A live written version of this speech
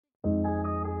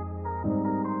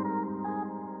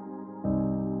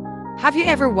Have you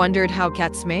ever wondered how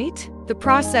cats mate? The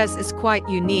process is quite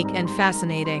unique and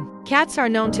fascinating. Cats are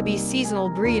known to be seasonal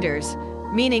breeders,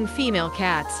 meaning female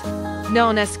cats,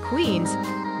 known as queens,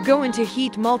 go into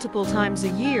heat multiple times a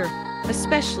year,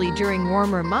 especially during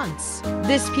warmer months.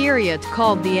 This period,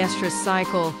 called the estrus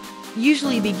cycle,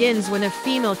 usually begins when a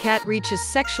female cat reaches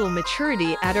sexual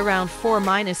maturity at around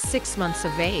 4–6 months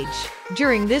of age.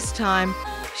 During this time,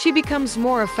 she becomes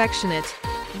more affectionate,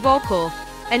 vocal,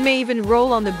 and may even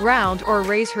roll on the ground or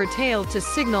raise her tail to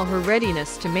signal her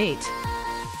readiness to mate.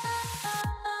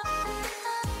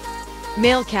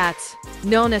 Male cats,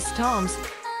 known as toms,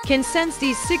 can sense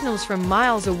these signals from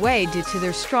miles away due to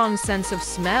their strong sense of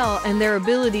smell and their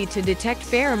ability to detect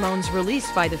pheromones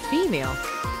released by the female.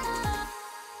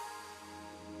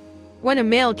 When a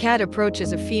male cat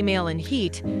approaches a female in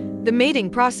heat, the mating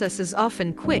process is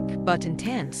often quick but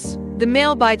intense. The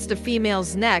male bites the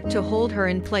female's neck to hold her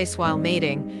in place while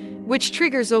mating, which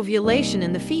triggers ovulation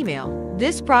in the female.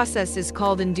 This process is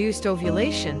called induced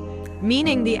ovulation,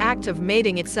 meaning the act of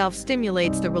mating itself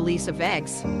stimulates the release of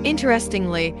eggs.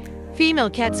 Interestingly,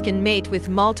 female cats can mate with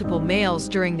multiple males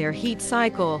during their heat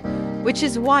cycle, which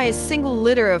is why a single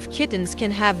litter of kittens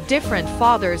can have different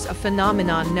fathers, a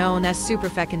phenomenon known as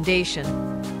superfecundation.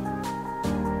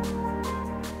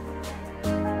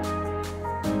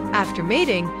 After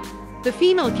mating, the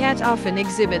female cat often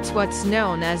exhibits what's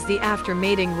known as the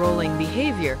after-mating rolling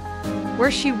behavior, where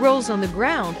she rolls on the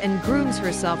ground and grooms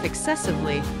herself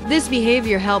excessively. This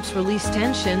behavior helps release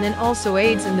tension and also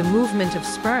aids in the movement of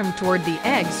sperm toward the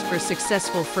eggs for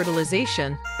successful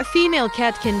fertilization. A female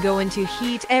cat can go into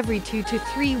heat every 2 to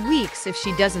 3 weeks if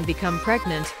she doesn't become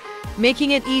pregnant, making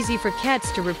it easy for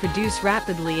cats to reproduce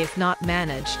rapidly if not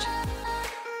managed.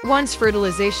 Once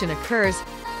fertilization occurs,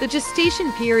 the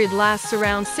gestation period lasts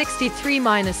around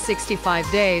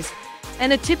 63–65 days,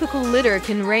 and a typical litter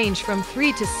can range from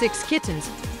 3 to 6 kittens,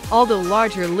 although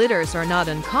larger litters are not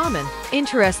uncommon.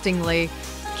 Interestingly,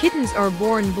 kittens are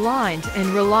born blind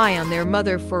and rely on their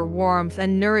mother for warmth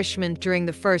and nourishment during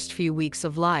the first few weeks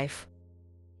of life.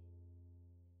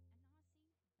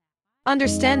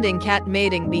 Understanding cat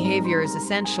mating behavior is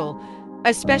essential,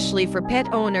 especially for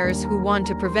pet owners who want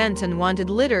to prevent unwanted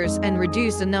litters and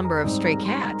reduce the number of stray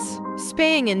cats.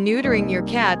 Spaying and neutering your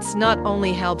cats not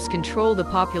only helps control the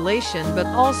population but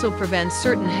also prevents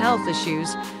certain health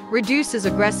issues, reduces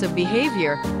aggressive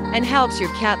behavior, and helps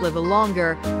your cat live a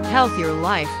longer, healthier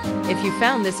life. If you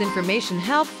found this information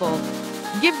helpful,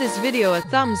 give this video a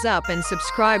thumbs up and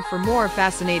subscribe for more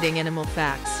fascinating animal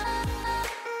facts.